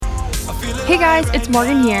Hey guys, it's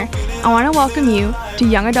Morgan here. I want to welcome you to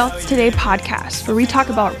Young Adults Today podcast, where we talk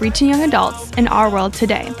about reaching young adults in our world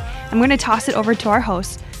today. I'm going to toss it over to our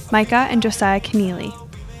hosts, Micah and Josiah Keneally.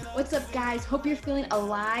 What's up, guys? Hope you're feeling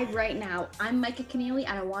alive right now. I'm Micah Keneally,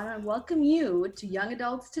 and I want to welcome you to Young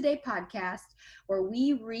Adults Today podcast, where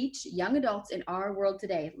we reach young adults in our world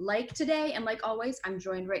today. Like today, and like always, I'm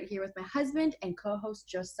joined right here with my husband and co-host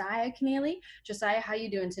Josiah Keneally. Josiah, how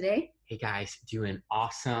you doing today? Hey guys, doing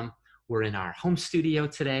awesome. We're in our home studio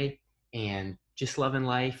today and just loving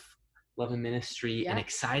life, loving ministry, and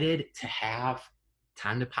excited to have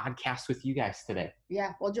time to podcast with you guys today.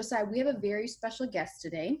 Yeah, well, Josiah, we have a very special guest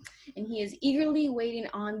today, and he is eagerly waiting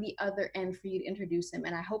on the other end for you to introduce him.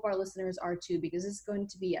 And I hope our listeners are too, because this is going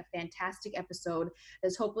to be a fantastic episode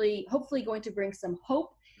that's hopefully going to bring some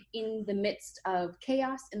hope in the midst of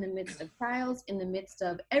chaos, in the midst of trials, in the midst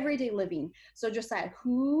of everyday living. So Josiah,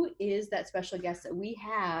 who is that special guest that we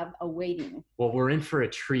have awaiting? Well, we're in for a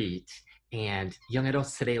treat. And Young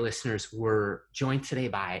Adults Today listeners, we're joined today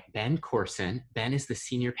by Ben Courson. Ben is the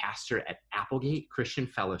senior pastor at Applegate Christian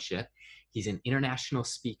Fellowship. He's an international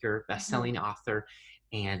speaker, best-selling author,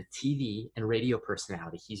 and TV and radio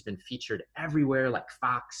personality. He's been featured everywhere like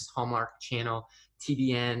Fox, Hallmark Channel,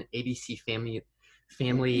 TBN, ABC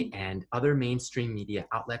Family, and other mainstream media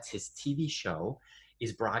outlets. His TV show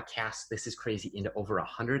is broadcast, this is crazy, into over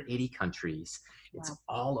 180 countries. It's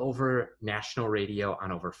all over national radio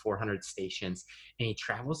on over 400 stations. And he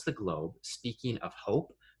travels the globe speaking of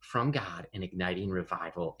hope from God and igniting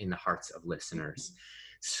revival in the hearts of listeners.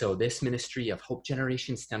 So this ministry of Hope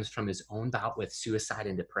Generation stems from his own bout with suicide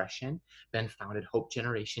and depression. Ben founded Hope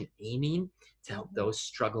Generation, aiming to help those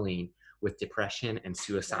struggling with depression and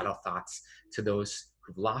suicidal thoughts, to those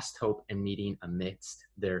who've lost hope and needing amidst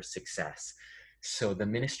their success. So the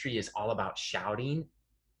ministry is all about shouting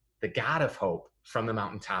the God of hope from the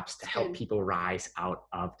mountaintops to help people rise out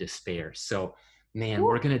of despair. So, man,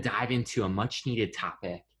 we're going to dive into a much needed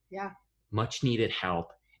topic, much needed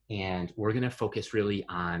help, and we're going to focus really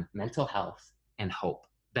on mental health and hope.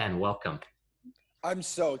 Ben, welcome. I'm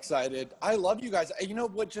so excited. I love you guys. You know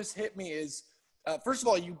what just hit me is, first of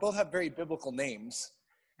all, you both have very biblical names.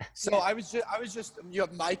 So I was just, you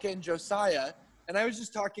have Micah and Josiah, and I was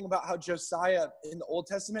just talking about how Josiah in the Old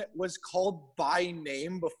Testament was called by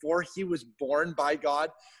name before he was born by God,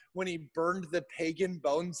 when he burned the pagan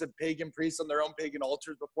bones of pagan priests on their own pagan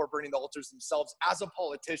altars before burning the altars themselves as a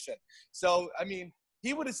politician. So, I mean,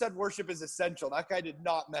 he would have said worship is essential. That guy did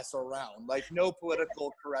not mess around, like no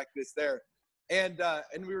political correctness there. And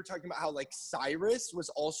we were talking about how like Cyrus was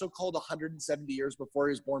also called 170 years before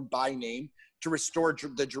he was born by name to restore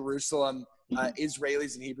the Jerusalem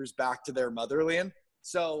Israelis and Hebrews back to their motherland.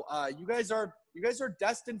 So you guys are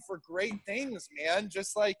destined for great things, man.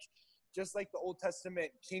 Just like the Old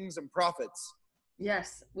Testament kings and prophets.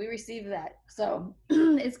 Yes, we receive that. So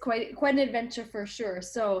it's quite an adventure for sure.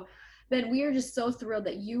 So Ben, we are just so thrilled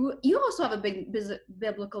that you also have a big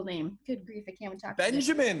biblical name. Good grief, I can't even talk.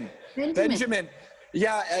 Benjamin.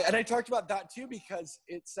 Yeah, and I talked about that too, because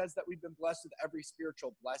it says that we've been blessed with every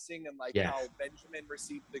spiritual blessing, and how Benjamin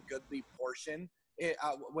received the goodly portion.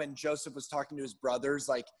 When Joseph was talking to his brothers,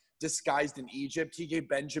 like disguised in Egypt, he gave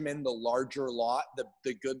Benjamin the larger lot,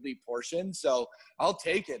 the goodly portion. So I'll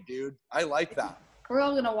take it, dude. I like that. We're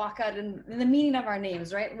all going to walk out in the meaning of our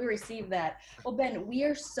names, right? We receive that. Well, Ben, we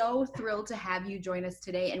are so thrilled to have you join us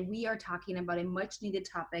today, and we are talking about a much needed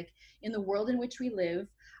topic in the world in which we live,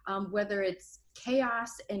 whether it's chaos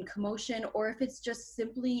and commotion, or if it's just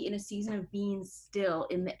simply in a season of being still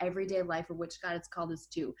in the everyday life of which God has called us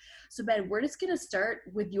to. So Ben, we're just going to start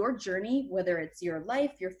with your journey, whether it's your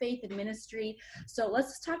life, your faith and ministry. So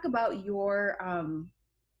let's talk about your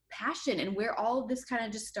passion and where all of this kind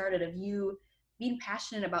of just started, of you being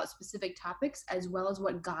passionate about specific topics as well as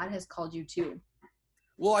what God has called you to.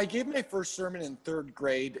 Well, I gave my first sermon in third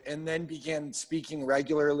grade and then began speaking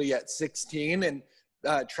regularly at 16 and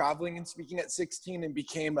traveling and speaking at 16, and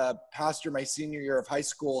became a pastor my senior year of high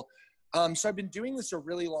school. So I've been doing this a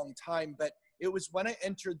really long time, but it was when I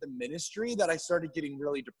entered the ministry that I started getting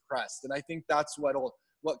really depressed. And I think that's what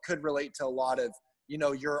could relate to a lot of,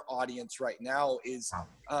 your audience right now is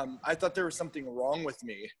I thought there was something wrong with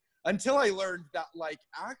me, until I learned that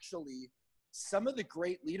actually some of the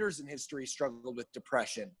great leaders in history struggled with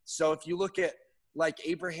depression. So if you look at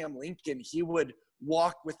Abraham Lincoln, he would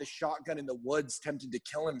walk with a shotgun in the woods, tempted to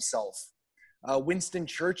kill himself. Winston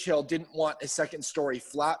Churchill didn't want a second story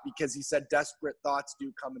flat because he said desperate thoughts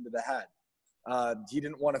do come into the head. He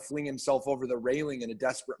didn't want to fling himself over the railing in a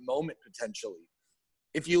desperate moment, potentially.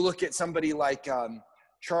 If you look at somebody like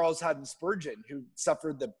Charles Haddon Spurgeon, who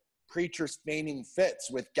suffered the preachers feigning fits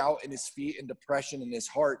with gout in his feet and depression in his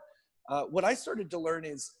heart. What I started to learn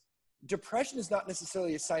is depression is not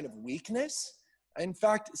necessarily a sign of weakness. In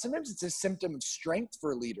fact, sometimes it's a symptom of strength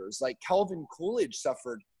for leaders. Like Calvin Coolidge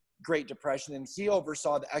suffered Great Depression, and he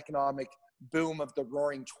oversaw the economic boom of the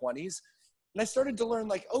Roaring 20s. And I started to learn,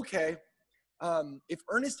 like, okay, if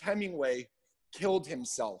Ernest Hemingway killed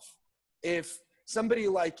himself, if somebody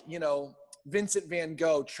like, Vincent van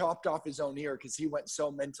Gogh chopped off his own ear because he went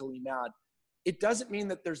so mentally mad, it doesn't mean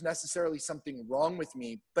that there's necessarily something wrong with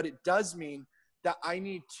me, but it does mean that I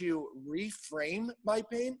need to reframe my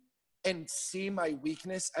pain and see my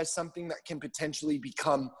weakness as something that can potentially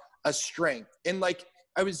become a strength. And like,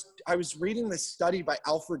 I was reading this study by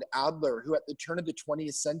Alfred Adler, who at the turn of the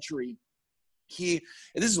 20th century, this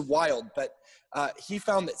is wild, but he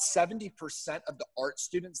found that 70% of the art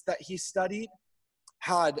students that he studied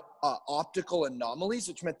had optical anomalies,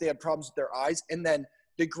 which meant they had problems with their eyes. And then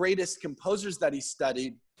the greatest composers that he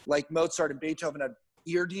studied, like Mozart and Beethoven, had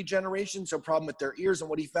ear degeneration, so problem with their ears. And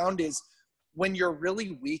what he found is when you're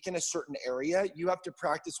really weak in a certain area, you have to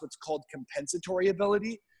practice what's called compensatory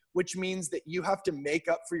ability, which means that you have to make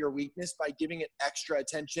up for your weakness by giving it extra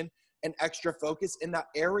attention and extra focus. And that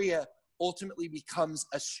area ultimately becomes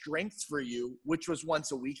a strength for you, which was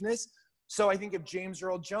once a weakness. So I think of James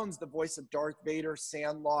Earl Jones, the voice of Darth Vader,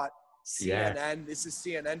 Sandlot, CNN. Yeah. This is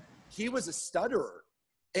CNN. He was a stutterer,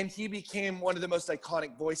 and he became one of the most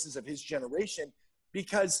iconic voices of his generation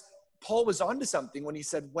because Paul was onto something when he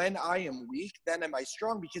said, when I am weak, then am I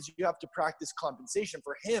strong, because you have to practice compensation.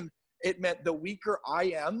 For him, it meant the weaker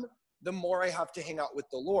I am, the more I have to hang out with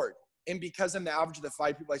the Lord. And because I'm the average of the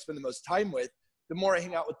 5 people I spend the most time with, the more I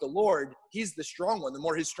hang out with the Lord, he's the strong one. The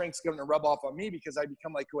more his strength's going to rub off on me because I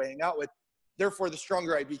become like who I hang out with. Therefore, the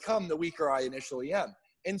stronger I become, the weaker I initially am.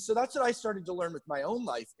 And so that's what I started to learn with my own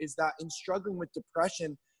life, is that in struggling with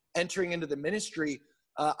depression, entering into the ministry,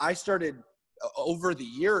 I started over the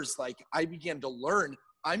years, like I began to learn,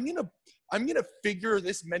 I'm gonna figure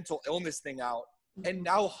this mental illness thing out. And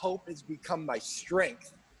now hope has become my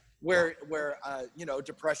strength, where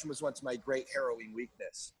depression was once my great harrowing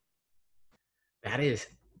weakness. That is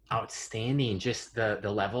outstanding. Just the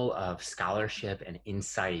level of scholarship and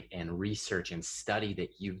insight and research and study that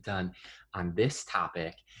you've done on this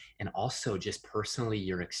topic, and also just personally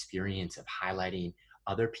your experience of highlighting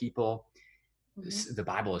other people. Mm-hmm. The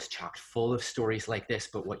Bible is chock full of stories like this,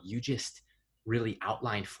 but what you just really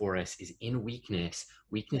outlined for us is in weakness.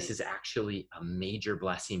 Weakness is actually a major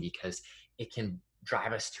blessing because it can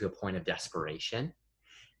drive us to a point of desperation.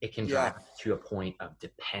 It can drive us to a point of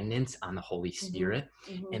dependence on the Holy Spirit,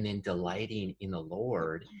 and then delighting in the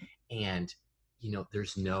Lord. And,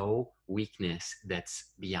 there's no weakness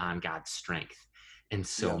that's beyond God's strength. And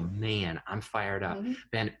so, man, I'm fired up.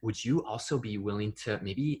 Ben, would you also be willing to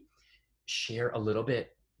maybe share a little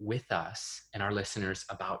bit with us and our listeners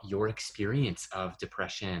about your experience of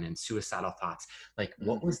depression and suicidal thoughts? Like,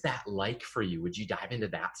 what was that like for you? Would you dive into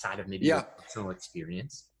that side of maybe your personal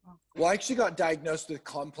experience? Well, I actually got diagnosed with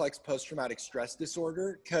complex post-traumatic stress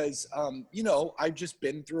disorder because, I've just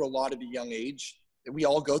been through a lot at a young age. We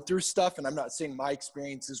all go through stuff, and I'm not saying my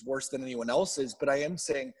experience is worse than anyone else's, but I am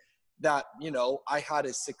saying that, I had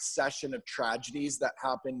a succession of tragedies that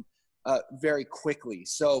happened very quickly.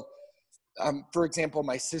 So, for example,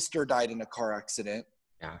 my sister died in a car accident.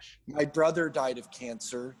 Gosh. My brother died of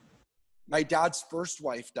cancer. My dad's first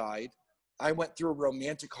wife died. I went through a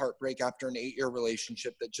romantic heartbreak after an 8-year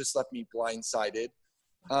relationship that just left me blindsided.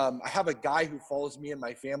 I have a guy who follows me and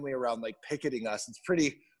my family around, like picketing us. It's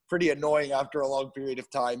pretty annoying after a long period of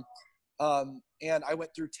time. And I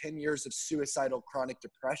went through 10 years of suicidal chronic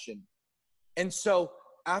depression. And so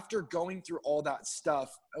after going through all that stuff,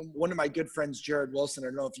 one of my good friends, Jared Wilson, I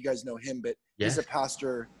don't know if you guys know him, but he's a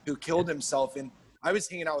pastor who killed himself. And I was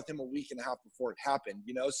hanging out with him a week and a half before it happened,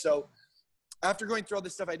 So after going through all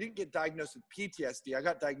this stuff, I didn't get diagnosed with PTSD. I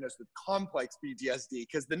got diagnosed with complex PTSD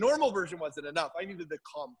because the normal version wasn't enough. I needed the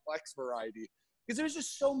complex variety because there was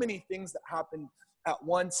just so many things that happened at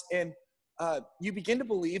once. And you begin to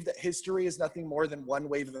believe that history is nothing more than one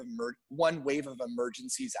wave of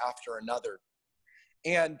emergencies after another.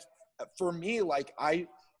 And for me, like, I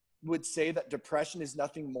would say that depression is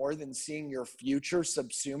nothing more than seeing your future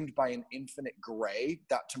subsumed by an infinite gray,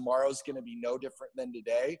 that tomorrow's going to be no different than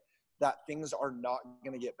today, that things are not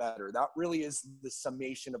going to get better. That really is the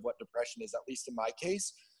summation of what depression is, at least in my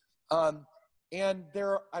case. And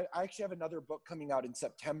I actually have another book coming out in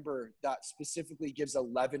September that specifically gives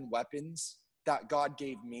 11 weapons that God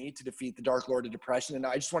gave me to defeat the dark lord of depression. And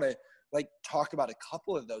I just want to talk about a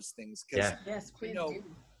couple of those things. Yes, please do.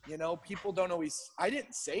 You know, people don't always, I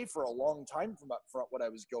didn't say for a long time from up front what I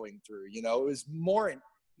was going through. You know, it was more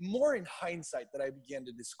in hindsight that I began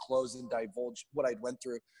to disclose and divulge what I'd went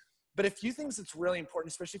through. But a few things that's really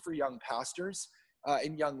important, especially for young pastors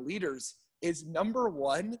and young leaders, is number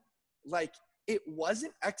one, like, it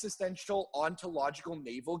wasn't existential, ontological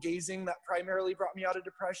navel gazing that primarily brought me out of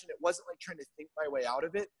depression. It wasn't like trying to think my way out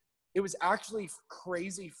of it. It was actually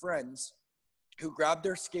crazy friends who grabbed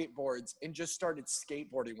their skateboards and just started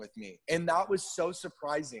skateboarding with me. And that was so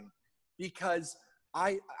surprising because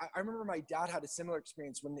I remember my dad had a similar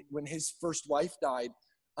experience when his first wife died.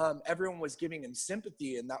 Everyone was giving him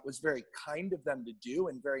sympathy, and that was very kind of them to do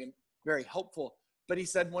and very, very helpful. But he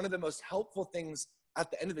said one of the most helpful things at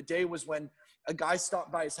the end of the day was when a guy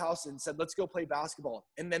stopped by his house and said, let's go play basketball.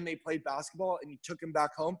 And then they played basketball, and he took him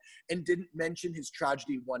back home and didn't mention his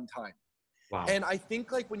tragedy one time. Wow. And I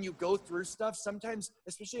think, like, when you go through stuff, sometimes,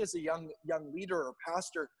 especially as a young leader or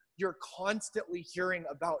pastor, you're constantly hearing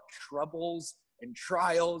about troubles and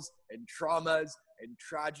trials and traumas and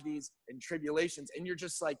tragedies and tribulations. And you're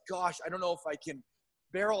just like, gosh, I don't know if I can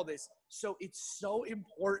bear all this. So it's so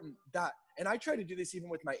important that, and I try to do this even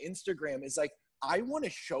with my Instagram, is like, I want to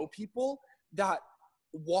show people that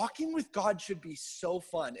walking with God should be so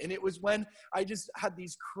fun. And it was when I just had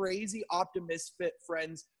these crazy optimist fit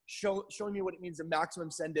friends showing me what it means to maximum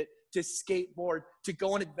send it, to skateboard, to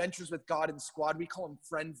go on adventures with God and squad. We call them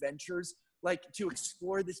friend ventures, like to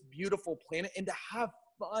explore this beautiful planet and to have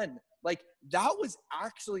fun. Like, that was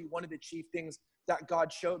actually one of the chief things that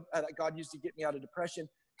God showed, that God used to get me out of depression.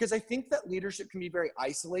 Because I think that leadership can be very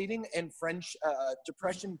isolating, and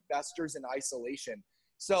depression festers in isolation.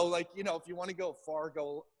 So, like, you know, if you want to go far,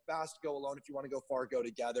 go fast, go alone. If you want to go far, go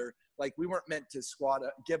together. Like, we weren't meant to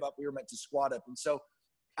give up. We were meant to squad up. And so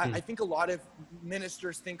I think a lot of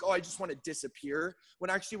ministers think, oh, I just want to disappear, when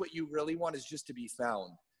actually what you really want is just to be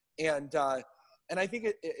found. And I think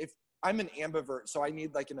if I'm an ambivert, so I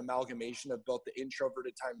need like an amalgamation of both the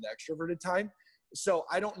introverted time and the extroverted time. So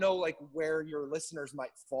I don't know like where your listeners might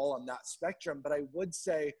fall on that spectrum, but I would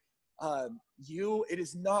say it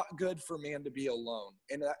is not good for man to be alone.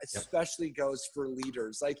 And that especially goes for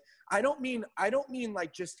leaders. Like, I don't mean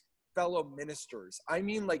like just fellow ministers. I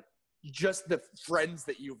mean like just the friends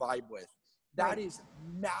that you vibe with. That is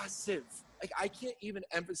massive. Like, I can't even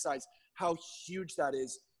emphasize how huge that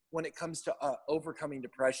is when it comes to overcoming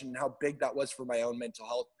depression, and how big that was for my own mental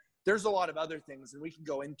health. There's a lot of other things, and we can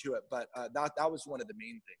go into it, but that was one of the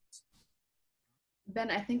main things.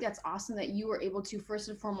 Ben, I think that's awesome that you were able to, first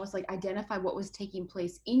and foremost, like, identify what was taking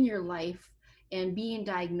place in your life and being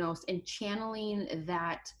diagnosed and channeling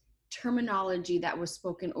that terminology that was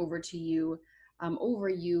spoken over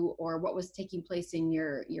you, or what was taking place in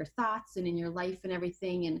your thoughts and in your life and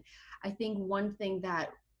everything. And I think one thing that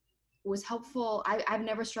was helpful, I've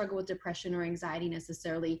never struggled with depression or anxiety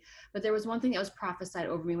necessarily, but there was one thing that was prophesied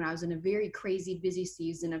over me when I was in a very crazy, busy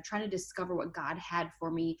season of trying to discover what God had for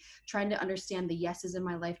me, trying to understand the yeses in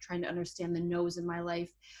my life, trying to understand the nos in my life,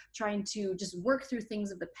 trying to just work through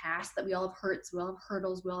things of the past, that we all have hurts, we all have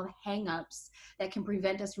hurdles, we all have hang-ups that can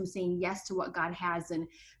prevent us from saying yes to what God has. And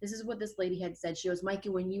this is what this lady had said. She goes,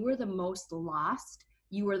 Micah, when you were the most lost,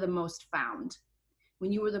 you were the most found.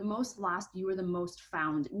 When you were the most lost, you were the most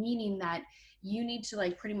found, meaning that you need to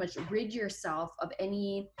like pretty much rid yourself of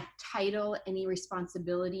any title, any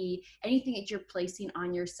responsibility, anything that you're placing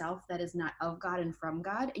on yourself that is not of God and from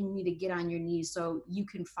God. And you need to get on your knees so you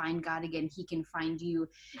can find God again. He can find you,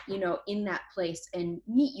 in that place and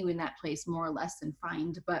meet you in that place, more or less, than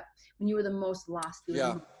find. But when you were the most lost, you were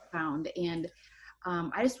the most found. And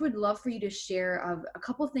I just would love for you to share of a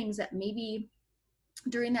couple things that maybe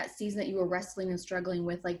during that season that you were wrestling and struggling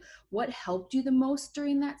with, like what helped you the most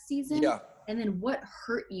during that season, and then what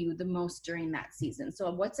hurt you the most during that season. So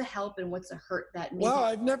what's a help and what's a hurt that maybe— Well,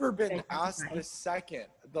 I've never been asked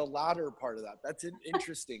the latter part of that. That's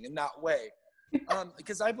interesting in that way.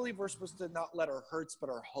 Because I believe we're supposed to not let our hurts, but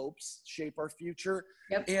our hopes shape our future.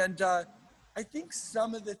 Yep. And I think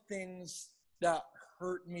some of the things that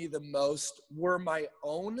hurt me the most were my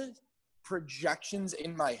own projections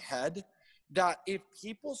in my head, that if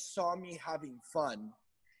people saw me having fun,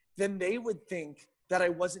 then they would think that I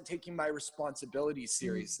wasn't taking my responsibilities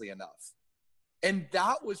seriously enough. And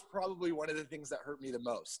that was probably one of the things that hurt me the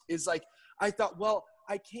most, is like, I thought, well,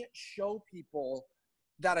 I can't show people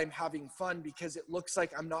that I'm having fun because it looks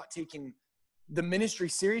like I'm not taking the ministry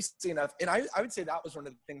seriously enough. And I would say that was one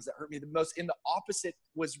of the things that hurt me the most. And the opposite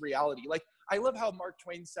was reality. Like, I love how Mark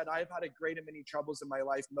Twain said, I've had a great many troubles in my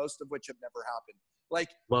life, most of which have never happened. Like,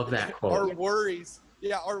 love that quote. Our worries,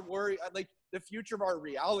 like the future of our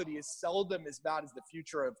reality is seldom as bad as the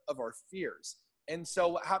future of our fears. And so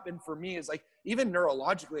what happened for me is like, even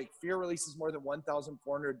neurologically, like fear releases more than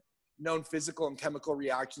 1,400 known physical and chemical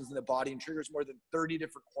reactions in the body and triggers more than 30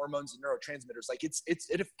 different hormones and neurotransmitters. Like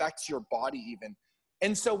it affects your body even.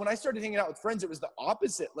 And so when I started hanging out with friends, it was the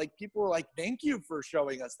opposite. Like people were like, thank you for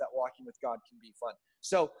showing us that walking with God can be fun.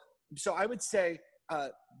 So I would say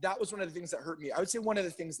that was one of the things that hurt me. I would say one of the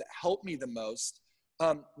things that helped me the most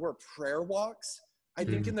were prayer walks. I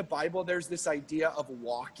think in the Bible, there's this idea of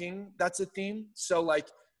walking. That's a theme. So like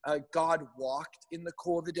God walked in the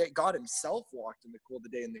cool of the day. God himself walked in the cool of the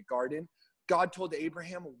day in the garden. God told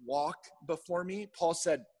Abraham, walk before me. Paul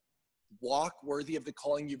said, walk worthy of the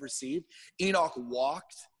calling you've received. Enoch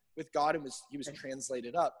walked with God and he was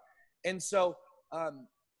translated up. And so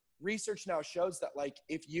research now shows that like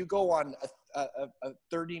if you go on a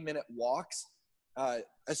 30-minute walks a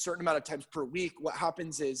certain amount of times per week, what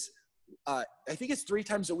happens is I think it's 3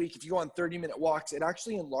 times a week. If you go on 30-minute walks, it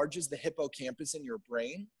actually enlarges the hippocampus in your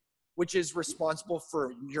brain, which is responsible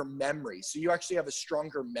for your memory. So you actually have a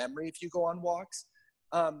stronger memory if you go on walks.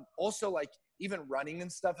 Also, like even running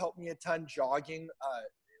and stuff helped me a ton. Jogging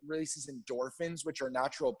releases endorphins, which are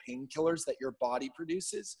natural painkillers that your body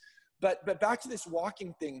produces. But back to this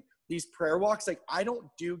walking thing, these prayer walks, like I don't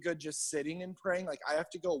do good just sitting and praying. Like I have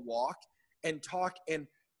to go walk and talk, and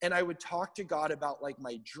I would talk to God about like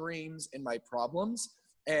my dreams and my problems.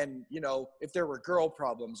 And, you know, if there were girl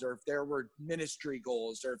problems or if there were ministry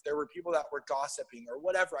goals or if there were people that were gossiping or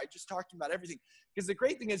whatever, I just talked to him about everything. Because the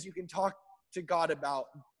great thing is you can talk to God about,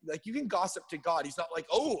 like you can gossip to God. He's not like,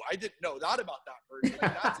 oh, I didn't know that about that person.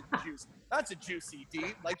 Like that's a juicy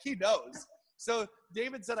deed. Like he knows. So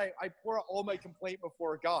David said, I pour out all my complaint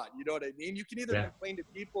before God. You know what I mean? You can either complain to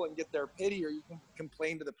people and get their pity, or you can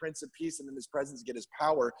complain to the Prince of Peace and in his presence get his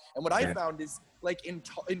power. And what I found is like in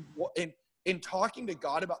talking to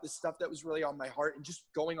God about the stuff that was really on my heart and just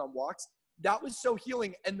going on walks, that was so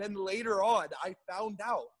healing. And then later on, I found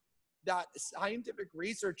out that scientific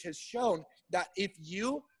research has shown that if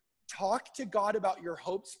you talk to God about your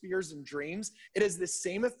hopes, fears, and dreams, it has the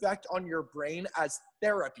same effect on your brain as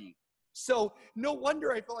therapy. So no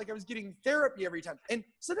wonder I felt like I was getting therapy every time. And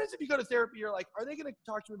sometimes if you go to therapy, you're like, are they going to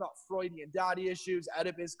talk to me about Freudian daddy issues,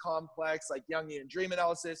 Oedipus complex, like Jungian dream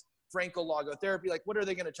analysis, Frankel logotherapy? Like, what are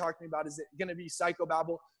they going to talk to me about? Is it going to be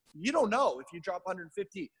psychobabble? You don't know. If you drop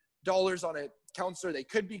 $150 on a counselor, they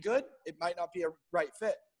could be good. It might not be a right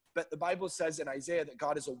fit. But the Bible says in Isaiah that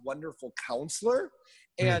God is a wonderful counselor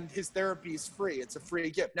and his therapy is free. It's a free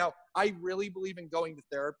gift. Now, I really believe in going to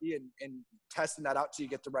therapy and testing that out till you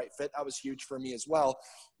get the right fit. That was huge for me as well.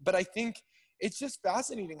 But I think it's just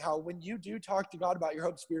fascinating how when you do talk to God about your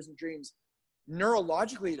hopes, fears, and dreams,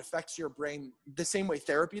 neurologically, it affects your brain the same way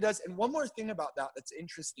therapy does. And one more thing about that that's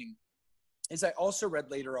interesting is I also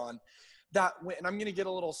read later on that and I'm going to get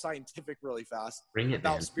a little scientific really fast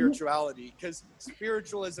about spirituality, because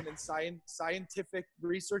spiritualism and scientific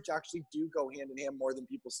research actually do go hand in hand more than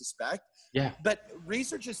people suspect. Yeah. But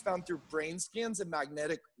research has found through brain scans and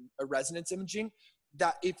magnetic resonance imaging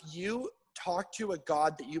that if you talk to a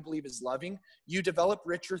God that you believe is loving, you develop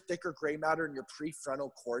richer, thicker gray matter in your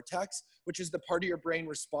prefrontal cortex, which is the part of your brain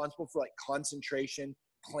responsible for like concentration,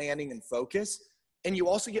 planning, and focus. And you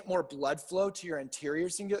also get more blood flow to your anterior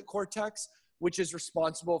cingulate cortex, which is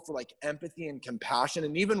responsible for like empathy and compassion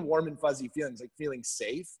and even warm and fuzzy feelings, like feeling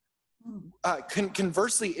safe.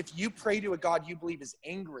 Conversely, if you pray to a God you believe is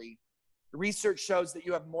angry, research shows that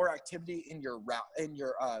you have more activity in your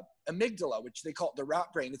amygdala, which they call the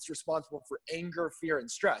rat brain. It's responsible for anger, fear,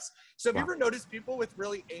 and stress. So have you ever noticed people with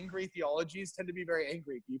really angry theologies tend to be very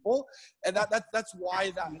angry people? And that's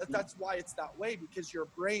why it's that way, because your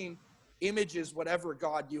brain images whatever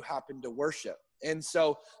God you happen to worship. And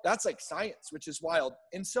so that's like science, which is wild.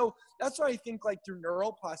 And so that's why I think like through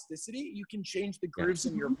neuroplasticity, you can change the grooves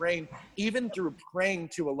in your brain, even through praying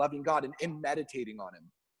to a loving God and meditating on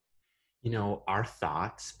him. You know, our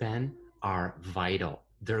thoughts, Ben, are vital.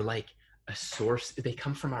 They're like a source. They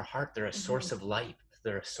come from our heart. They're a source of life.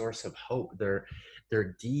 They're a source of hope. They're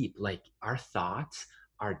deep. Like our thoughts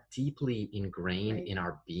are deeply ingrained in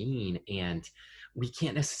our being, and we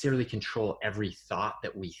can't necessarily control every thought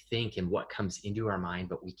that we think and what comes into our mind,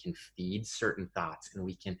 but we can feed certain thoughts and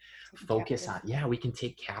we can focus on, we can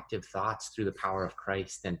take captive thoughts through the power of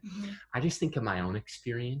Christ. And I just think of my own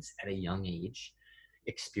experience at a young age,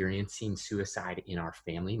 experiencing suicide in our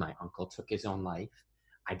family. My uncle took his own life.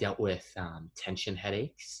 I dealt with tension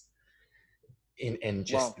headaches. and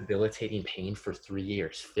just debilitating pain for 3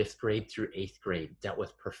 years, 5th grade through 8th grade, dealt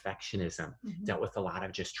with perfectionism, dealt with a lot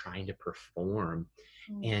of just trying to perform.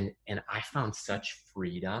 And I found such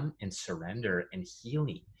freedom and surrender and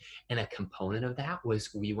healing. And a component of that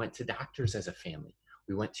was we went to doctors as a family.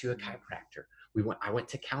 We went to a chiropractor. I went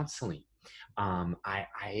to counseling.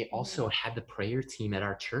 I also had the prayer team at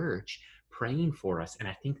our church praying for us. And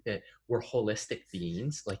I think that we're holistic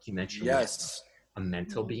beings, like you mentioned. Yes. A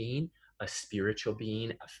mental being, a spiritual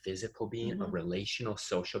being, a physical being, a relational,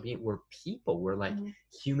 social being. We're people. We're like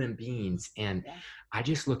human beings. And I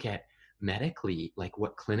just look at medically, like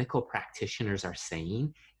what clinical practitioners are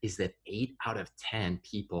saying is that 8 out of 10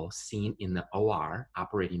 people seen in the OR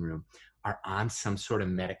operating room are on some sort of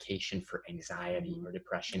medication for anxiety or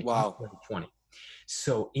depression in 2020.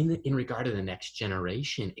 So in regard to the next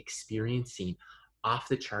generation experiencing off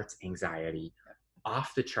the charts anxiety,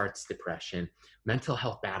 off the charts depression, mental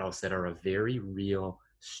health battles that are a very real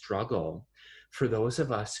struggle for those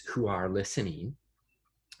of us who are listening,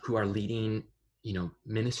 who are leading,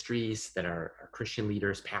 ministries that are Christian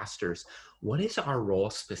leaders, pastors. What is our role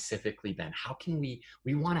specifically, Ben? How can we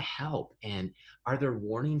want to help? And are there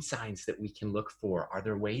warning signs that we can look for? Are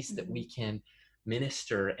there ways that we can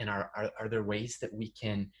minister? And are there ways that we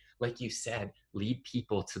can, like you said, lead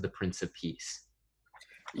people to the Prince of Peace?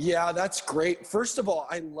 Yeah, that's great. First of all,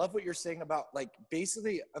 I love what you're saying about like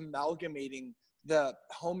basically amalgamating the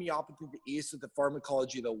homeopathy of the East with the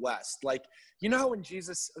pharmacology of the West. Like, you know how when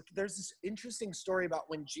Jesus, there's this interesting story about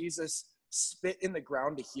when Jesus spit in the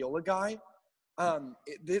ground to heal a guy.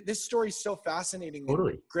 This story is so fascinating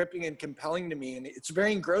and gripping and compelling to me. And it's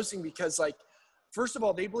very engrossing because, like, first of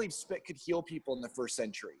all, they believe spit could heal people in the first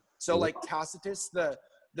century. So like Tacitus, the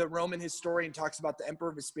Roman historian, talks about the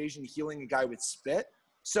Emperor Vespasian healing a guy with spit.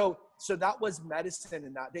 So that was medicine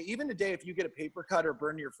in that day. Even today, if you get a paper cut or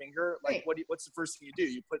burn your finger, like what's the first thing you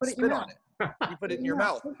do? You put spit on it. You put it in your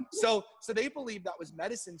mouth. So they believed that was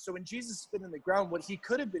medicine. So when Jesus spit in the ground, what he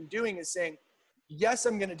could have been doing is saying, yes,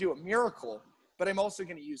 I'm going to do a miracle, but I'm also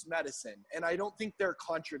going to use medicine. And I don't think they're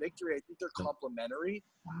contradictory. I think they're complementary.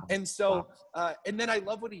 Wow. And so, and then I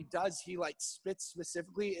love what he does. He like spits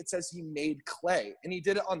specifically. It says he made clay, and he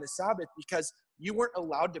did it on the Sabbath because you weren't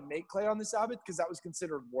allowed to make clay on the Sabbath because that was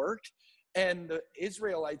considered work. And the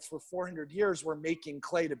Israelites for 400 years were making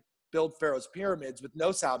clay to build Pharaoh's pyramids with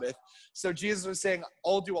no Sabbath. So Jesus was saying,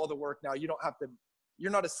 I'll do all the work now. You don't have to, you're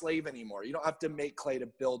not a slave anymore. You don't have to make clay to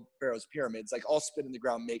build Pharaoh's pyramids. Like, I'll spit in the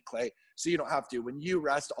ground, make clay. So you don't have to. When you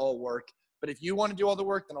rest, I'll work. But if you want to do all the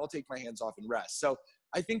work, then I'll take my hands off and rest. So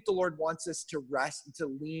I think the Lord wants us to rest, to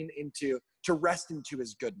lean into, to rest into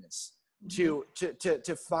his goodness, to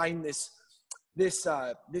find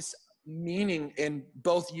this meaning in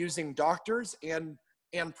both using doctors and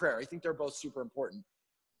prayer. I think they're both super important.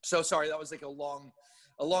 So sorry, that was like a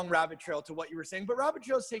long rabbit trail to what you were saying, but rabbit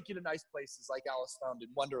trails take you to nice places like Alice found in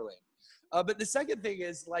Wonderland. But the second thing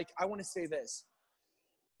is, like, I want to say this.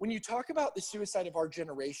 When you talk about the suicide of our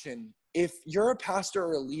generation, if you're a pastor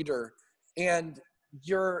or a leader and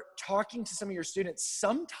you're talking to some of your students,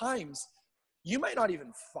 sometimes you might not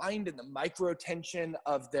even find in the micro tension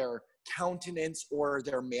of their countenance or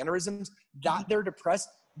their mannerisms that they're depressed.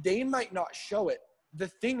 They might not show it. The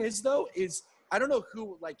thing is, though, is I don't know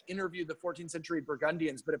who like interviewed the 14th century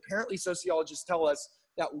Burgundians, but apparently sociologists tell us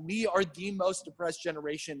that we are the most depressed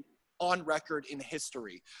generation on record in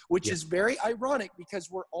history, which is very ironic because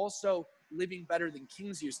we're also living better than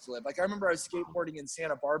kings used to live. Like, I remember I was skateboarding in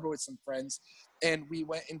Santa Barbara with some friends, and we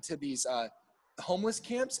went into these homeless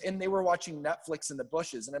camps, and they were watching Netflix in the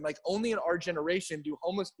bushes. And I'm like, only in our generation do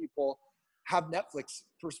homeless people have Netflix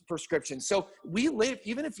prescriptions. So we live,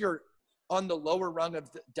 even if you're on the lower rung of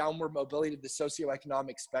the downward mobility of the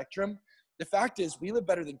socioeconomic spectrum, the fact is we live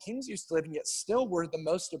better than kings used to live, and yet still we're the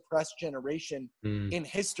most depressed generation in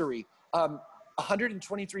history.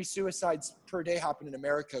 123 suicides per day happen in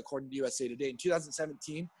America, according to USA Today. In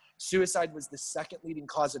 2017, suicide was the second leading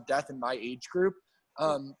cause of death in my age group.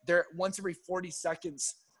 Once every 40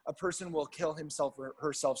 seconds, a person will kill himself or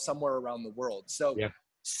herself somewhere around the world. So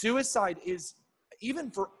suicide is, even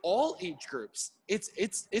for all age groups, it's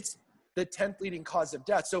the 10th leading cause of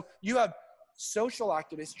death. So you have social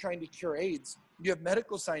activists trying to cure AIDS. You have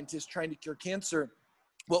medical scientists trying to cure cancer.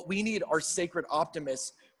 What we need are sacred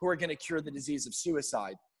optimists who are going to cure the disease of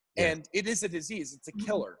suicide. And it is a disease. It's a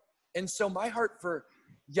killer. And so my heart for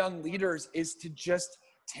young leaders is to just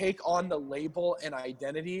take on the label and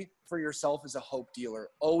identity for yourself as a hope dealer.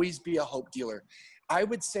 Always be a hope dealer. I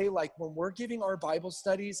would say, like, when we're giving our Bible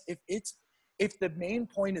studies, if the main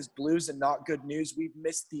point is blues and not good news, we've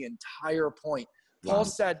missed the entire point. Paul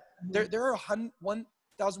said there are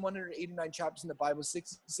 1,189 chapters in the Bible,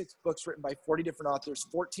 66 books written by 40 different authors,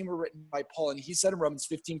 14 were written by Paul. And he said in Romans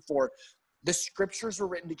 15:4, the scriptures were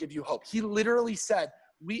written to give you hope. He literally said,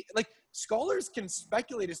 scholars can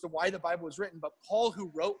speculate as to why the Bible was written, but Paul,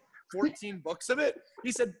 who wrote 14 books of it,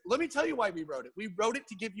 he said, let me tell you why we wrote it. We wrote it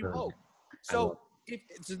to give you hope. So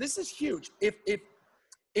this is huge.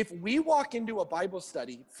 If we walk into a Bible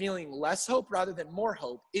study feeling less hope rather than more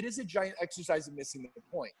hope, it is a giant exercise in missing the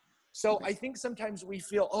point. So I think sometimes we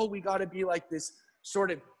feel, we got to be like this sort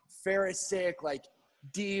of Pharisaic, like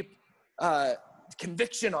deep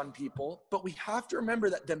conviction on people. But we have to remember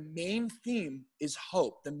that the main theme is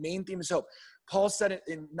hope. The main theme is hope. Paul said it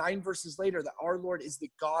in 9 verses later that our Lord is the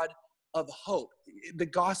God of hope. The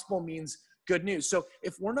gospel means good news. So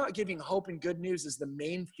if we're not giving hope and good news as the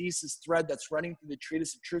main thesis thread that's running through the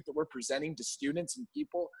treatise of truth that we're presenting to students and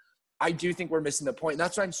people, I do think we're missing the point. And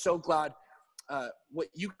that's why I'm so glad what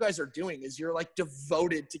you guys are doing is you're like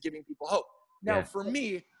devoted to giving people hope. Now, for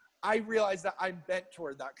me, I realize that I'm bent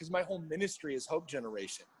toward that because my whole ministry is hope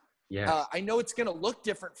generation. I know it's going to look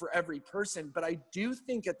different for every person, but I do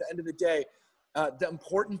think at the end of the day, the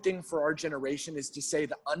important thing for our generation is to say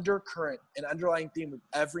the undercurrent and underlying theme of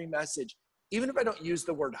every message, even if I don't use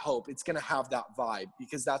the word hope, it's going to have that vibe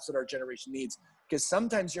because that's what our generation needs. Because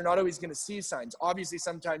sometimes you're not always going to see signs. Obviously,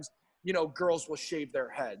 sometimes, girls will shave their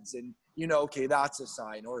heads and, okay, that's a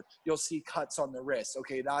sign. Or you'll see cuts on the wrist.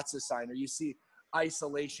 Okay, that's a sign. Or you see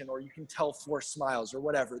isolation, or you can tell forced smiles or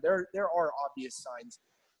whatever. There are obvious signs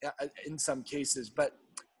in some cases. But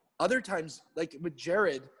other times, like with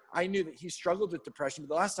Jared, I knew that he struggled with depression.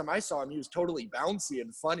 But the last time I saw him, he was totally bouncy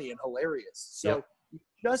and funny and hilarious. So you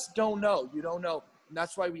just don't know. You don't know. And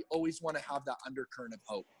that's why we always want to have that undercurrent of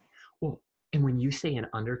hope. Well, and when you say an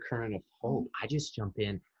undercurrent of hope, I just jump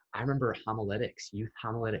in. I remember homiletics, youth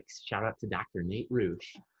homiletics. Shout out to Dr. Nate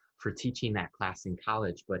Roosh for teaching that class in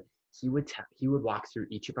college. But he would walk through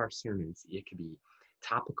each of our sermons. It could be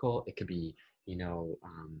topical. It could be,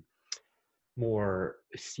 more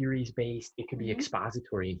series-based. It could be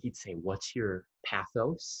expository. And he'd say, what's your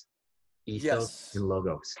pathos, ethos, and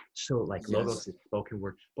logos? So like logos is spoken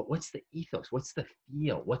word, but what's the ethos? What's the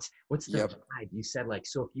feel? What's the vibe? You said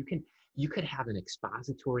so if you could have an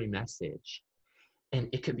expository message, and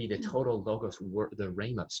it could be the total logos, the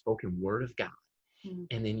rhema, spoken word of God.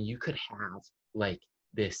 And then you could have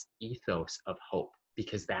this ethos of hope,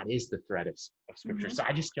 because that is the thread of scripture. So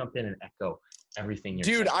I just jump in and echo everything you're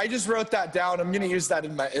saying. I just wrote that down. I'm going to use that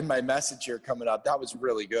in my message here coming up. That was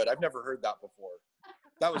really good. I've never heard that before.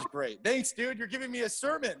 That was great. Thanks, dude. You're giving me a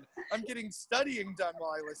sermon. I'm getting studying done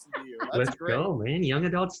while I listen to you. Let's go, man. Young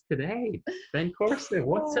Adults Today. Ben Courson,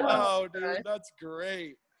 what's up? Oh, dude, that's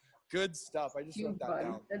great. Good stuff. I just wrote that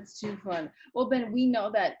down. That's too fun. Well, Ben, we know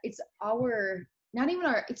that it's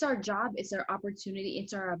it's our job, it's our opportunity,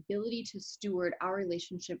 it's our ability to steward our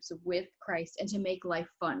relationships with Christ and to make life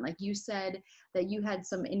fun. Like you said that you had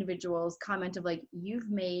some individuals comment of you've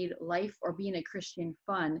made life or being a Christian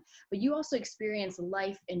fun, but you also experience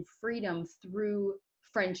life and freedom through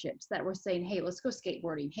friendships that were saying, hey, let's go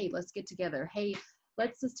skateboarding. Hey, let's get together. Hey,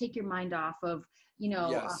 let's just take your mind off of,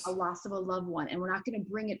 a loss of a loved one. And we're not going to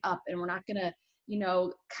bring it up, and we're not going to,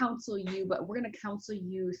 counsel you, but we're going to counsel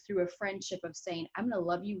you through a friendship of saying, I'm going to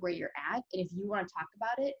love you where you're at. And if you want to talk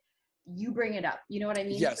about it, you bring it up. You know what I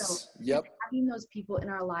mean? Yes. So having those people in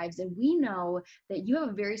our lives, and we know that you have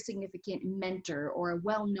a very significant mentor or a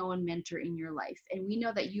well-known mentor in your life. And we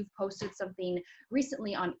know that you've posted something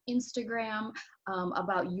recently on Instagram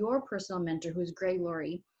about your personal mentor, who's Greg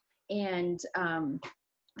Laurie. And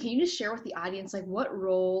can you just share with the audience, what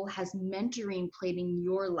role has mentoring played in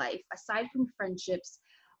your life aside from friendships,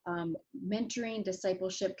 mentoring,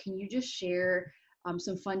 discipleship? Can you just share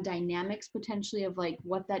some fun dynamics potentially of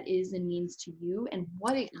what that is and means to you, and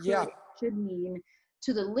what it should mean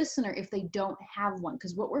to the listener if they don't have one?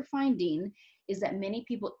 Because what we're finding is that many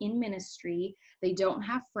people in ministry, they don't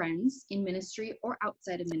have friends in ministry or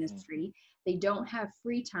outside of ministry. They don't have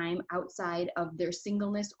free time outside of their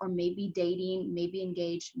singleness, or maybe dating, maybe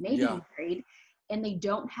engaged, maybe married, and they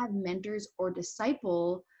don't have mentors or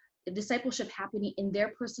discipleship happening in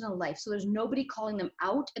their personal life. So there's nobody calling them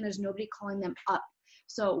out, and there's nobody calling them up.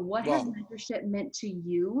 So what has mentorship meant to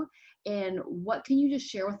you, and what can you just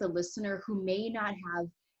share with a listener who may not have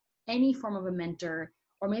any form of a mentor,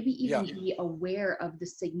 or maybe even be aware of the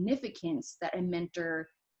significance that a mentor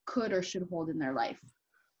could or should hold in their life?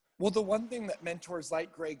 Well, the one thing that mentors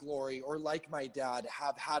like Greg Laurie or like my dad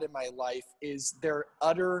have had in my life is their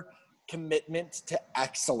utter commitment to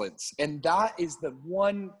excellence. And that is the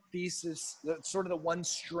one thesis, that's sort of the one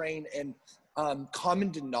strain and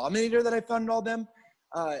common denominator that I found in all them.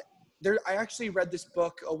 I actually read this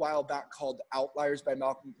book a while back called Outliers by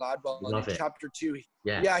Malcolm Gladwell. Love in it. chapter 2,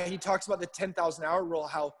 Yeah. he talks about the 10,000 hour rule,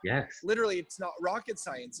 how literally it's not rocket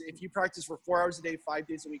science. If you practice for 4 hours a day, 5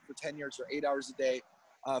 days a week for 10 years, or 8 hours a day,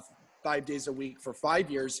 5 days a week for 5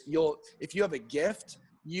 years, if you have a gift,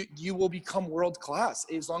 you will become world class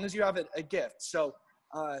as long as you have a gift. So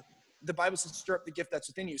the Bible says, stir up the gift that's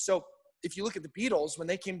within you. So if you look at the Beatles, when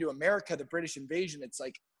they came to America, the British invasion, it's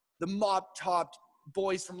like the mop-topped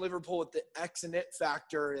boys from Liverpool with the X and It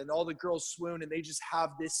factor, and all the girls swoon, and they just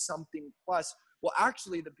have this something plus. Well,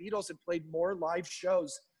 actually, the Beatles had played more live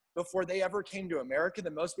shows before they ever came to America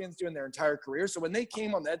than most bands do in their entire career. So when they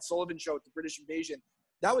came on the Ed Sullivan Show with the British invasion,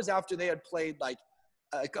 that was after they had played like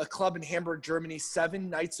a club in Hamburg, Germany, 7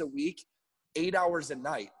 nights a week, 8 hours a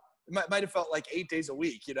night. It might have felt like 8 days a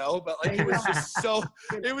week, but like it was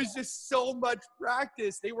just so much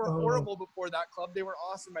practice. They were horrible before that club. They were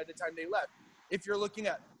awesome by the time they left. If you're looking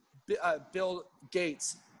at Bill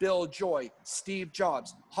Gates, Bill Joy, Steve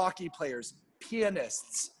Jobs, hockey players,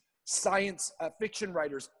 pianists, science fiction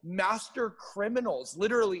writers, master criminals,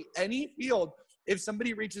 literally any field, if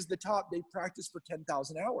somebody reaches the top, they practice for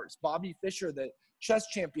 10,000 hours. Bobby Fischer, the chess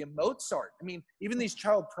champion, Mozart. I mean, even these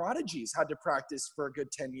child prodigies had to practice for a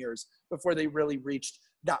good 10 years before they really reached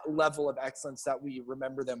that level of excellence that we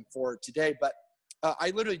remember them for today. But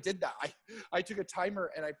I literally did that. I took a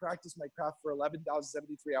timer and I practiced my craft for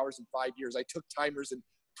 11,073 hours in 5 years. I took timers and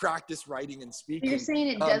practiced writing and speaking. You're saying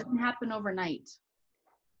it doesn't happen overnight.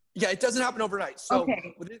 Yeah, it doesn't happen overnight. So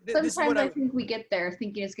okay. Sometimes I think we get there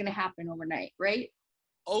thinking it's going to happen overnight, right?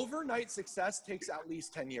 Overnight success takes at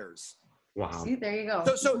least 10 years. Wow. See, there you go.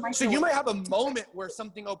 So you might have a moment where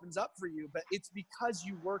something opens up for you, but it's because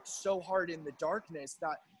you worked so hard in the darkness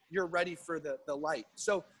that you're ready for the light.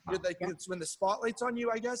 So it's when the spotlight's on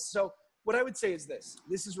you, I guess. So what I would say is this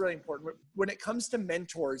is really important. When it comes to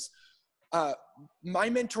mentors, my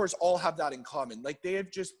mentors all have that in common. Like they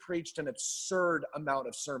have just preached an absurd amount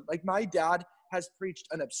of sermons. Like my dad has preached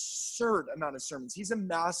an absurd amount of sermons. He's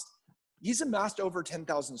amassed over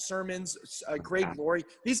 10,000 sermons. Greg Laurie,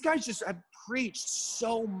 these guys just have preached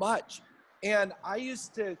so much. And I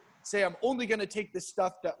used to say, I'm only going to take the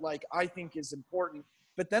stuff that like I think is important.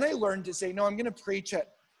 But then I learned to say, no, I'm going to preach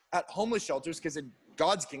at homeless shelters, because in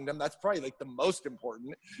God's kingdom, that's probably like the most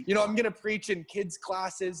important. I'm going to preach in kids'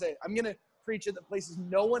 classes. I'm going to preach at the places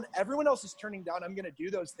everyone else is turning down. I'm going to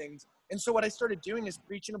do those things. And so what I started doing is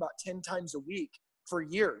preaching about 10 times a week for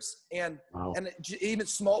years. And even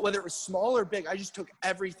small, whether it was small or big, I just took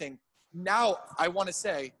everything. Now I want to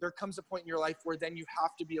say there comes a point in your life where then you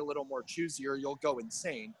have to be a little more choosy or you'll go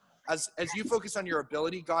insane. As you focus on your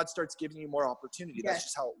ability, God starts giving you more opportunity. That's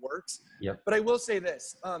just how it works. Yep. But I will say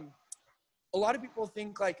this. A lot of people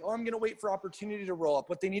think like, oh, I'm going to wait for opportunity to roll up.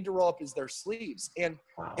 What they need to roll up is their sleeves. And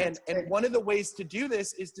one of the ways to do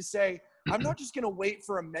this is to say, I'm not just going to wait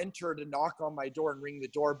for a mentor to knock on my door and ring the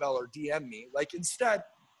doorbell or DM me. Like instead,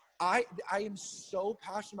 I am so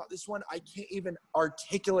passionate about this one. I can't even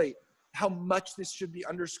articulate how much this should be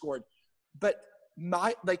underscored. But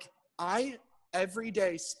I every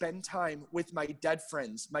day spend time with my dead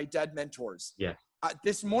friends, my dead mentors. Yeah.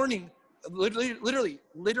 This morning, literally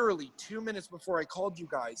 2 minutes before I called you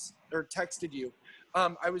guys or texted you,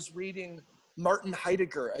 I was reading Martin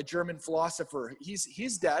Heidegger, a German philosopher.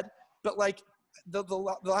 He's dead, but like the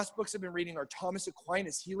last books I've been reading are Thomas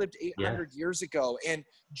Aquinas. He lived 800 years ago, and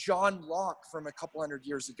John Locke from a couple hundred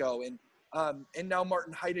years ago, and now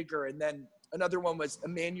Martin Heidegger, and then another one was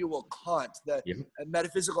Immanuel Kant, the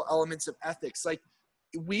metaphysical elements of ethics. Like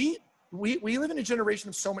we live in a generation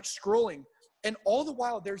of so much scrolling, and all the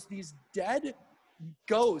while there's these dead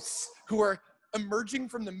ghosts who are emerging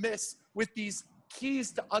from the mist with these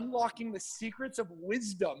keys to unlocking the secrets of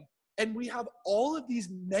wisdom. And we have all of these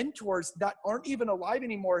mentors that aren't even alive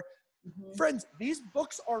anymore. Mm-hmm. Friends, these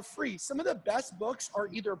books are free. Some of the best books are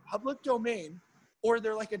either public domain or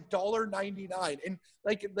they're like $1.99. And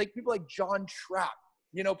like people like John Trapp,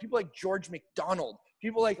 people like George MacDonald,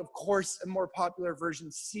 people like, of course, a more popular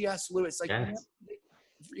version, C.S. Lewis. Like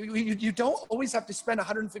you don't always have to spend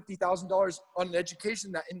 $150,000 on an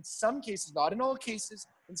education that in some cases, not in all cases,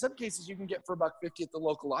 in some cases you can get for $1.50 at the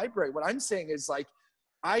local library. What I'm saying is like,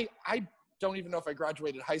 I don't even know if I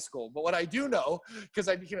graduated high school, but what I do know, because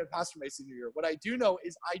I became a pastor my senior year, what I do know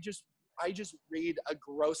is I just read a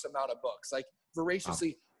gross amount of books, like voraciously.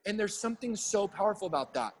 Wow. And there's something so powerful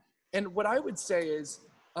about that. And what I would say is,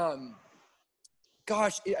 I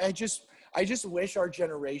just wish our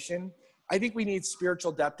generation, I think we need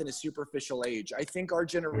spiritual depth in a superficial age. I think our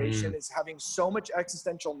generation is having so much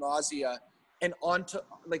existential nausea and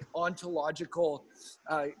ontological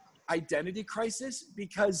identity crisis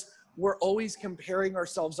because we're always comparing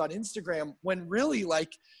ourselves on Instagram when really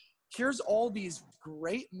like, here's all these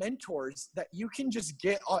great mentors that you can just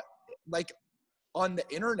get on the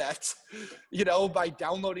internet, you know, by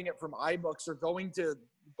downloading it from iBooks or going to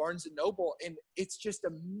Barnes and Noble. And it's just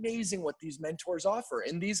amazing what these mentors offer.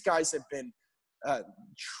 And these guys have been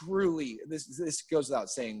truly, this goes without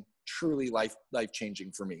saying, truly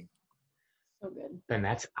life-changing for me. So good. Ben,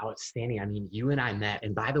 that's outstanding. I mean, you and I met,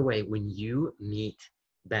 and by the way, when you meet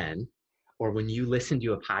Ben, or when you listen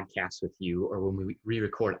to a podcast with you, or when we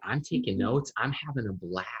re-record, I'm taking notes. I'm having a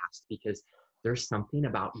blast because there's something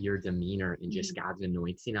about your demeanor and just God's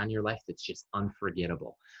anointing on your life that's just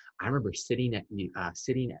unforgettable. I remember sitting at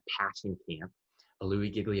Passion Camp, a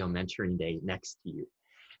Louis Giglio mentoring day next to you.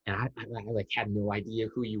 And I like had no idea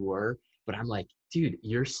who you were, but I'm like, dude,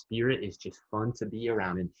 your spirit is just fun to be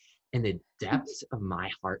around. And the depths of my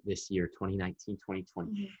heart this year, 2019,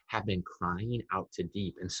 2020, have been crying out to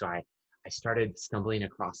deep. And so I started stumbling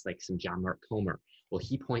across like some John Mark Comer. Well,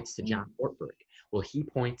 he points to John Ortberg. Well, he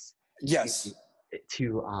points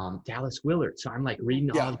to Dallas Willard. So I'm like reading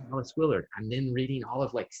all of Dallas Willard. I'm then reading all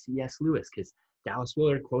of like C.S. Lewis, because Dallas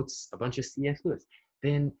Willard quotes a bunch of C.S. Lewis.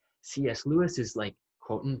 Then C.S. Lewis is like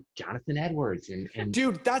quoting Jonathan Edwards. And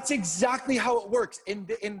dude, that's exactly how it works. And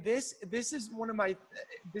this is one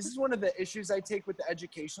of the issues I take with the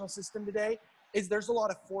educational system today, is there's a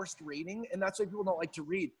lot of forced reading, and that's why people don't like to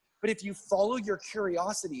read. But if you follow your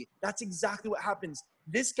curiosity, that's exactly what happens.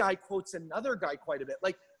 This guy quotes another guy quite a bit.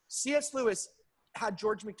 Like C.S. Lewis had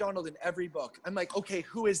George MacDonald in every book. I'm like, okay,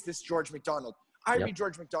 who is this George MacDonald? I read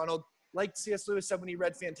George MacDonald, like C.S. Lewis said when he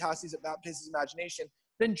read Phantastes, it baptizes imagination.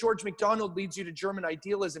 Then George MacDonald leads you to German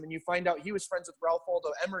idealism, and you find out he was friends with Ralph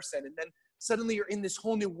Waldo Emerson. And then suddenly you're in this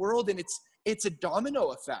whole new world, and it's a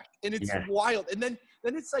domino effect, and it's wild. And then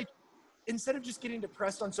it's like, instead of just getting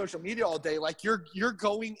depressed on social media all day, like you're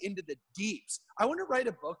going into the deeps. I want to write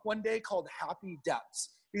a book one day called Happy Depths,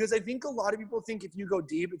 because I think a lot of people think if you go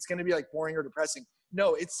deep, it's going to be like boring or depressing.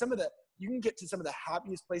 No, it's you can get to some of the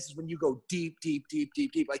happiest places when you go deep, deep, deep,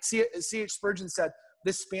 deep, deep. Like C.H. Spurgeon said,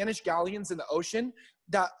 the Spanish galleons in the ocean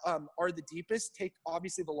that are the deepest take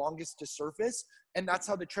obviously the longest to surface. And that's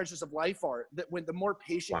how the treasures of life are. That when the more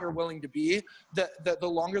patient you're willing to be, the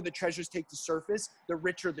longer the treasures take to surface, the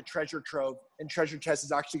richer the treasure trove and treasure chest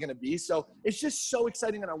is actually going to be. So it's just so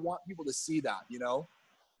exciting, and I want people to see that, you know?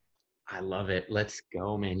 I love it. Let's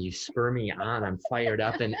go, man. You spur me on. I'm fired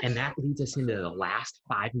up. And that leads us into the last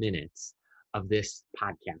 5 minutes of this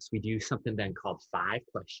podcast. We do something then called 5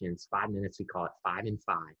 questions, 5 minutes. We call it 5 and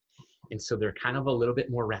 5. And so they're kind of a little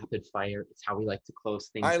bit more rapid fire. It's how we like to close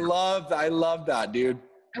things. I love that, dude.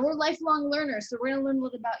 And we're lifelong learners, so we're going to learn a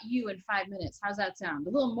little about you in 5 minutes. How's that sound? A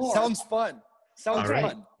little more. Sounds fun. Sounds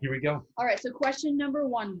fun. Here we go. All right, so question number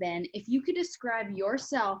 1, Ben. If you could describe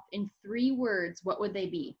yourself in 3 words, what would they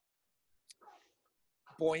be?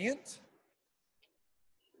 Buoyant,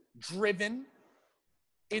 driven,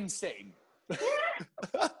 insane.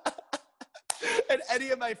 And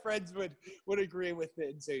any of my friends would agree with the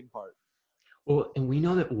insane part. Well, and we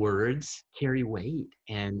know that words carry weight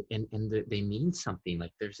and they mean something.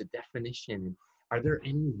 Like there's a definition. Are there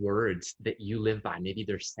any words that you live by? Maybe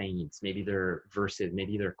they're sayings, maybe they're verses,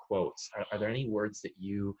 maybe they're quotes. Are there any words that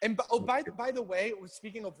you... And by the way,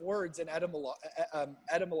 speaking of words and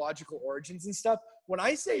etymological origins and stuff, when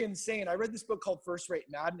I say insane, I read this book called First Rate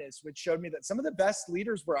Madness, which showed me that some of the best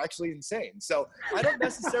leaders were actually insane. So I don't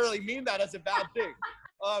necessarily mean that as a bad thing.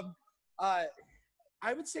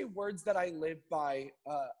 I would say words that I live by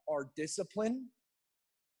are discipline.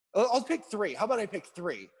 I'll pick 3. How about I pick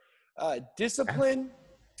 3? Discipline,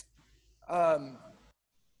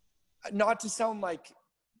 not to sound like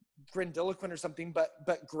grandiloquent or something, but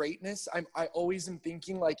greatness. I always am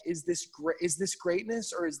thinking like, is this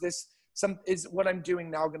greatness, or is what I'm doing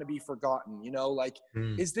now going to be forgotten? You know, like,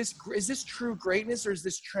 is this true greatness, or is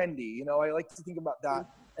this trendy? You know, I like to think about that.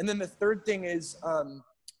 And then the third thing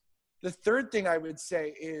I would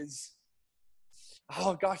say is,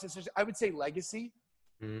 oh gosh, I would say legacy.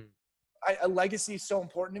 A legacy is so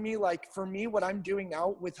important to me. Like for me, what I'm doing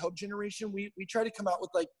now with Hope Generation, we try to come out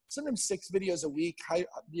with like sometimes 6 videos a week,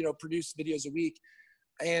 produce videos a week.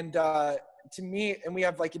 And to me, and we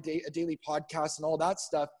have like a daily podcast and all that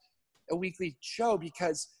stuff, a weekly show,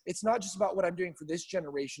 because it's not just about what I'm doing for this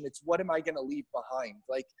generation. It's what am I going to leave behind?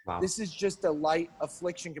 Like, This is just a light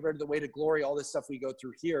affliction compared to the way to glory, all this stuff we go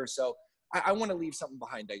through here. So I want to leave something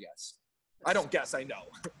behind, I guess. I don't guess, I know.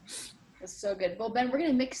 That's so good. Well, Ben, we're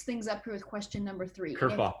going to mix things up here with question number 3.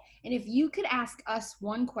 Curveball. And if you could ask us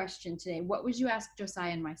one question today, what would you ask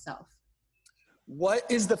Josiah and myself? What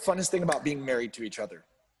is the funnest thing about being married to each other?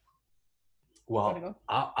 Well, Go?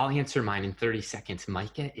 I'll answer mine in 30 seconds.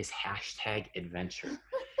 Micah is #adventure.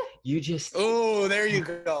 You just, Oh, there you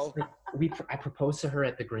go. I proposed to her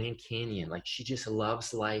at the Grand Canyon. Like, she just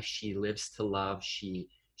loves life. She lives to love. She's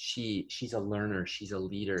a learner. She's a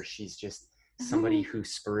leader. She's just somebody who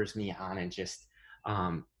spurs me on, and just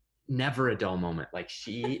never a dull moment. Like,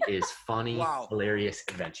 she is funny, Wow. hilarious,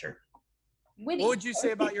 adventure. Witty. What would you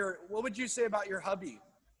say about your hubby?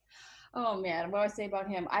 Oh man, what would I say about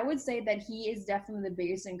him? I would say that he is definitely the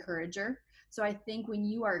biggest encourager. So I think when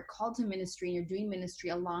you are called to ministry and you're doing ministry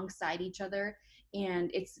alongside each other,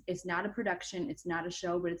 and it's not a production, it's not a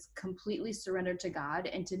show, but it's completely surrendered to God,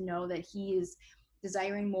 and to know that he is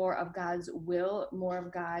desiring more of God's will, more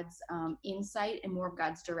of God's insight, and more of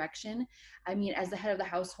God's direction. I mean, as the head of the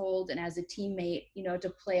household and as a teammate,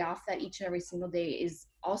 to play off that each and every single day is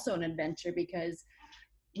also an adventure, because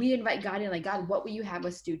we invite God in, like, God, what will you have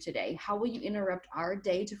us do today? How will you interrupt our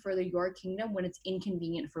day to further your kingdom when it's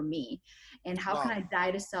inconvenient for me? And how can I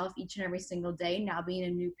die to self each and every single day? Now being a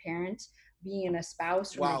new parent, being a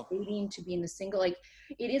spouse, from dating to being a single, like,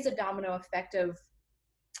 it is a domino effect of,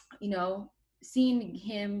 seeing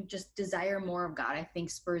him just desire more of God, I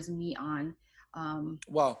think spurs me on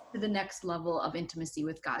to the next level of intimacy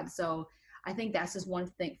with God. So I think that's just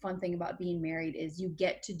one fun thing about being married, is you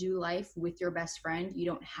get to do life with your best friend. You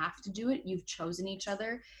don't have to do it. You've chosen each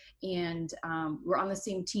other, and we're on the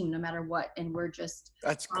same team no matter what. And we're just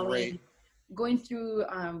going through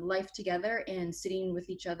life together and sitting with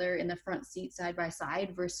each other in the front seat side by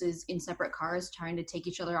side, versus in separate cars trying to take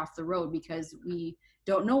each other off the road because we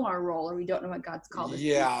don't know our role, or we don't know what God's called us to.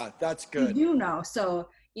 Yeah, that's good. We do know. So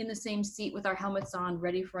in the same seat with our helmets on,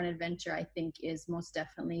 ready for an adventure, I think is most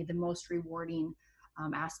definitely the most rewarding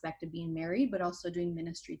aspect of being married, but also doing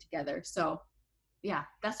ministry together. So yeah,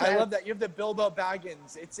 that's what I love that. You have the Bilbo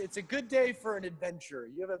Baggins. It's a good day for an adventure.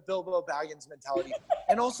 You have a Bilbo Baggins mentality.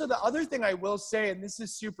 And also the other thing I will say, and this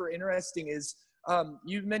is super interesting, is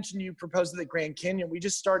you mentioned you proposed at the Grand Canyon. We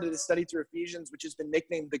just started a study through Ephesians, which has been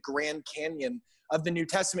nicknamed the Grand Canyon of the New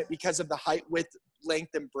Testament because of the height, width,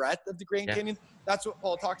 length, and breadth of the Grand Canyon. That's what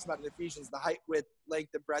Paul talks about in Ephesians, the height, width, length,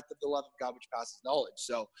 and breadth of the love of God, which passes knowledge.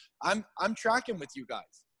 So I'm tracking with you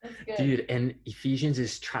guys. Dude, and Ephesians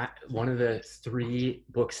is one of the 3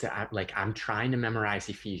 books that I'm trying to memorize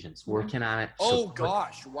Ephesians, working on it.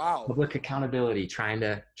 Wow. Public accountability, trying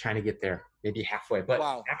to get there, maybe halfway. But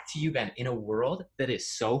back to you, Ben. In a world that is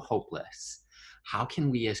so hopeless, how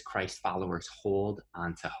can we as Christ followers hold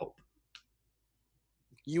on to hope?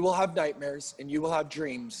 You will have nightmares and you will have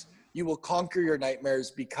dreams. You will conquer your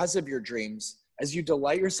nightmares because of your dreams. As you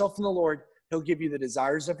delight yourself in the Lord, He'll give you the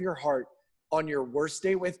desires of your heart. On your worst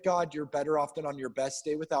day with God, you're better off than on your best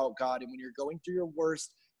day without God. And when you're going through your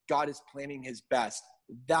worst, God is planning His best.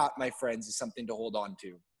 That, my friends, is something to hold on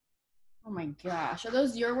to. Oh my gosh. Are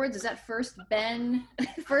those your words? Is that first Benjamin?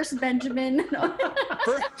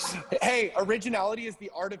 Hey, originality is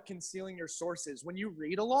the art of concealing your sources. When you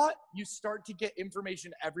read a lot, you start to get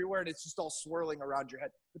information everywhere and it's just all swirling around your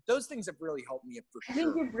head. But those things have really helped me for sure. I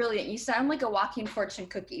think you're brilliant. You sound like a walking fortune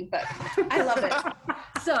cookie, but I love it.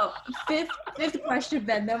 So fifth question,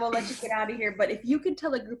 Ben, then we'll let you get out of here. But if you could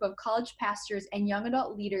tell a group of college pastors and young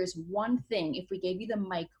adult leaders one thing, if we gave you the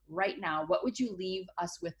mic right now, what would you leave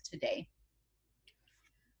us with today?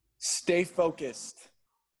 Stay focused.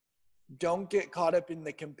 Don't get caught up in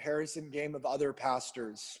the comparison game of other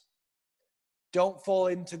pastors. Don't fall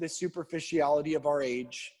into the superficiality of our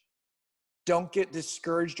age. Don't get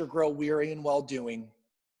discouraged or grow weary in well-doing.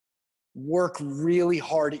 Work really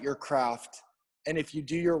hard at your craft. And if you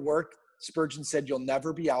do your work, Spurgeon said, you'll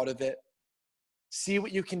never be out of it. See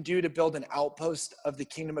what you can do to build an outpost of the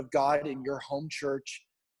kingdom of God in your home church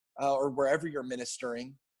or wherever you're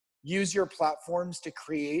ministering. Use your platforms to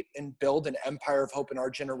create and build an empire of hope in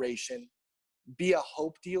our generation. Be a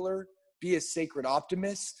hope dealer. Be a sacred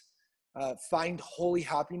optimist. Find holy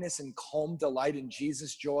happiness and calm delight in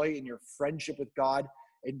Jesus' joy in your friendship with God.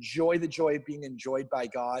 Enjoy the joy of being enjoyed by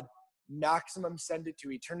God. Maximum send it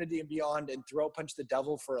to eternity and beyond, and throat punch the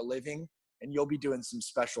devil for a living, and you'll be doing some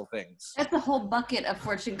special things. That's a whole bucket of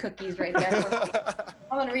fortune cookies right there.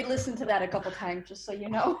 I'm going to re-listen to that a couple times just so you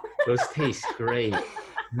know. Those taste great.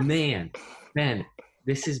 Man, Ben,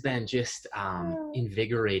 this has been just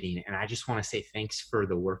invigorating. And I just want to say thanks for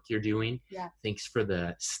the work you're doing. Yeah. Thanks for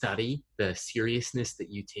the study, the seriousness that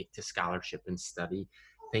you take to scholarship and study.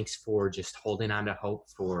 Thanks for just holding on to hope,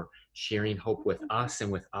 for sharing hope with us and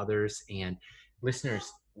with others. And listeners,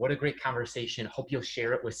 what a great conversation. Hope you'll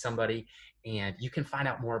share it with somebody. And you can find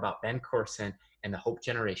out more about Ben Courson and the Hope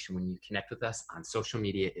Generation when you connect with us on social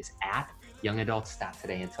media is at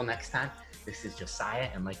youngadults.today. Until next time, this is Josiah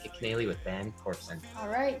and Micah Canaley with Ben Courson. All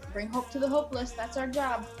right, bring hope to the hopeless. That's our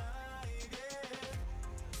job.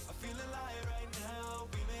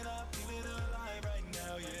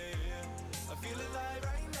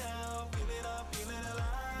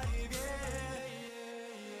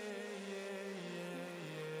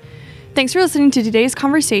 Thanks for listening to today's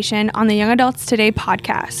conversation on the Young Adults Today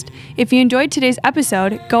podcast. If you enjoyed today's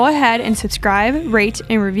episode, go ahead and subscribe, rate,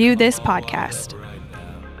 and review this podcast.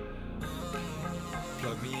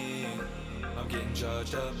 Plug me in, I'm getting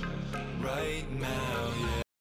charged up right now.